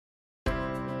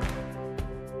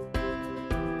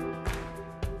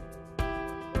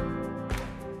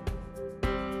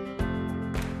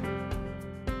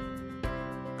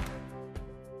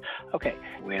Okay,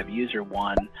 we have user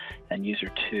 1 and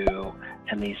user 2,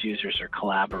 and these users are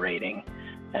collaborating,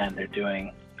 and they're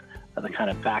doing the kind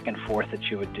of back and forth that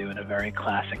you would do in a very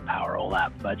classic Power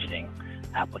OLAP budgeting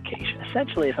application.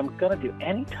 Essentially, if I'm going to do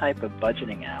any type of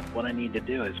budgeting app, what I need to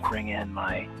do is bring in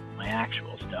my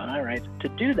actuals, don't I, right? To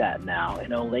do that now, in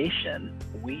Olation,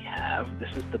 we have, this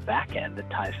is the back end that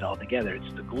ties it all together.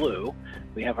 It's the glue.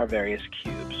 We have our various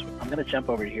cubes. I'm going to jump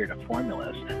over here to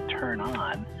formulas and turn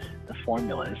on the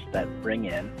formulas that bring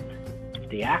in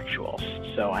the actuals.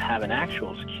 So I have an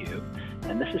actuals cube,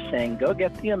 and this is saying go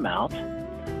get the amount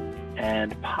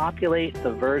and populate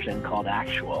the version called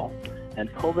actual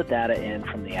and pull the data in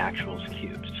from the actuals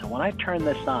cube. So when I turn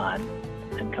this on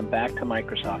and come back to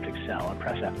Microsoft Excel and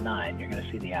press F9, you're going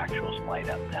to see the actuals light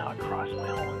up now across my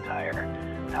whole entire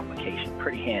application.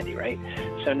 Pretty handy, right?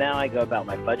 So now I go about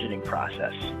my budgeting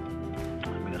process.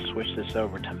 I'm going to switch this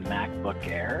over to MacBook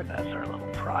Air. That's our little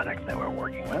product that we're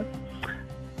working with.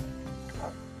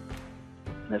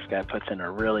 And this guy puts in a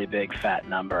really big fat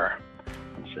number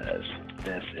and says,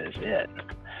 this is it.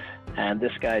 And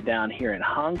this guy down here in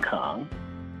Hong Kong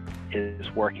is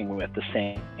working with the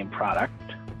same product.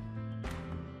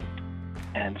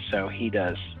 And so he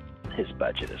does his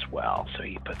budget as well. So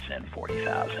he puts in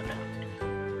 40,000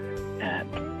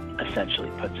 and essentially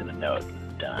puts in a note,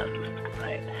 done,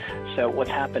 right? So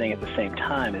what's happening at the same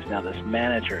time is now this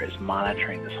manager is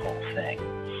monitoring this whole thing.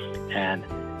 And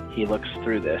he looks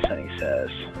through this and he says,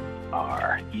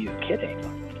 are you kidding,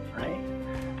 right?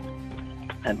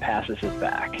 And passes it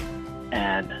back.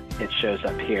 And it shows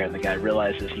up here, and the guy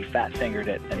realizes he fat-fingered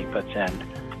it, and he puts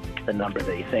in the number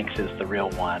that he thinks is the real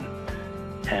one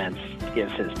and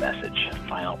gives his message,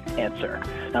 final answer.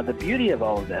 Now, the beauty of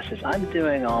all of this is I'm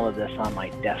doing all of this on my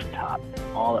desktop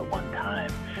all at one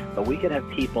time, but we could have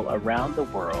people around the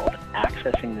world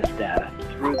accessing this data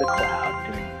through the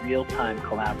cloud, doing real-time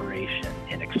collaboration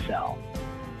in Excel.